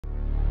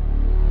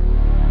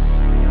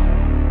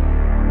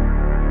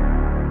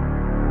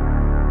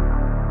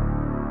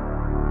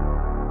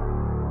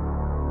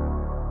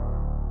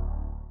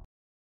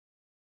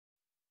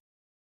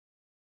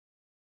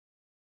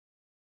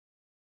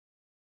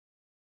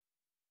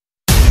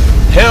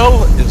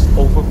Hell is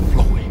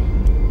overflowing,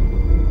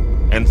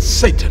 and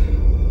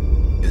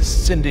Satan is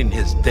sending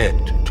his dead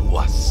to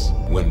us.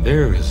 When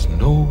there is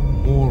no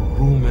more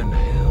room in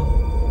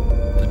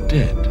hell, the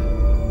dead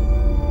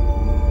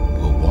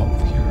will walk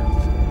the earth.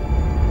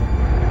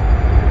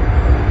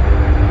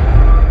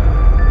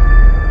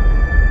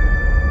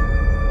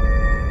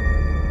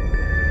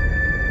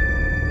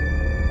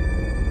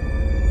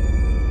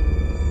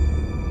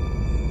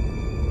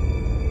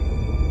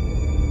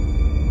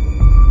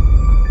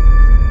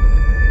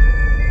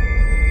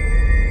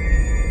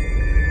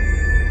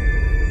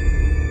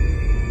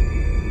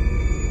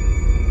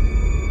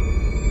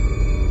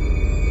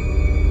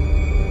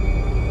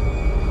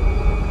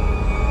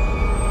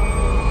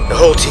 The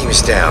whole team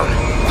is down.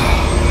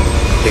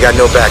 You got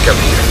no backup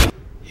here.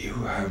 You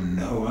have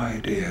no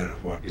idea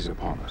what is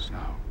upon us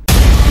now.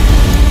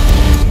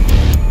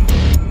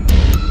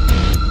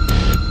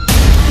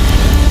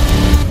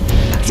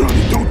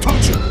 Johnny, don't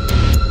touch him!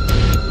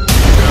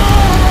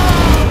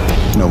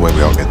 No way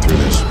we all get through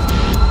this.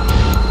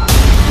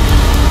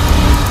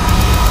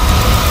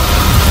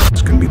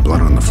 There's gonna be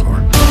blood on the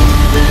floor.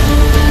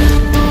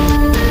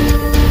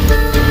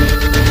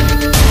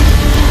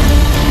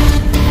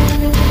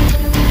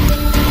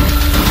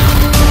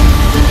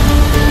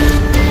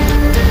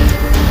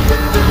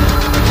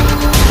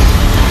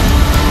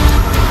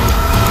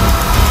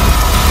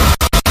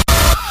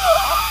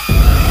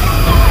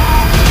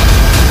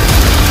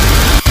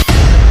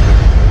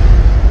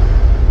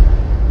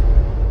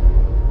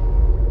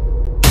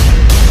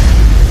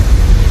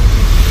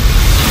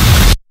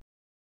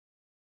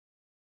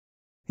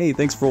 Hey,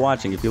 thanks for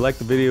watching. If you liked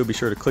the video, be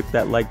sure to click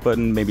that like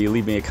button, maybe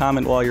leave me a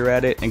comment while you're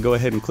at it, and go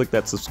ahead and click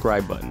that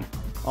subscribe button.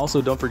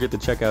 Also, don't forget to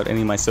check out any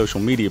of my social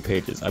media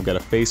pages. I've got a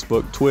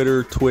Facebook,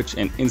 Twitter, Twitch,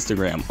 and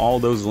Instagram. All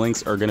those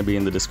links are going to be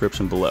in the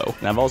description below.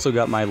 And I've also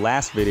got my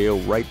last video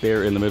right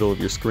there in the middle of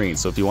your screen,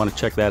 so if you want to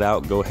check that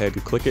out, go ahead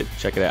and click it,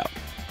 check it out.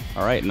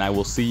 Alright, and I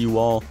will see you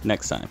all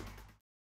next time.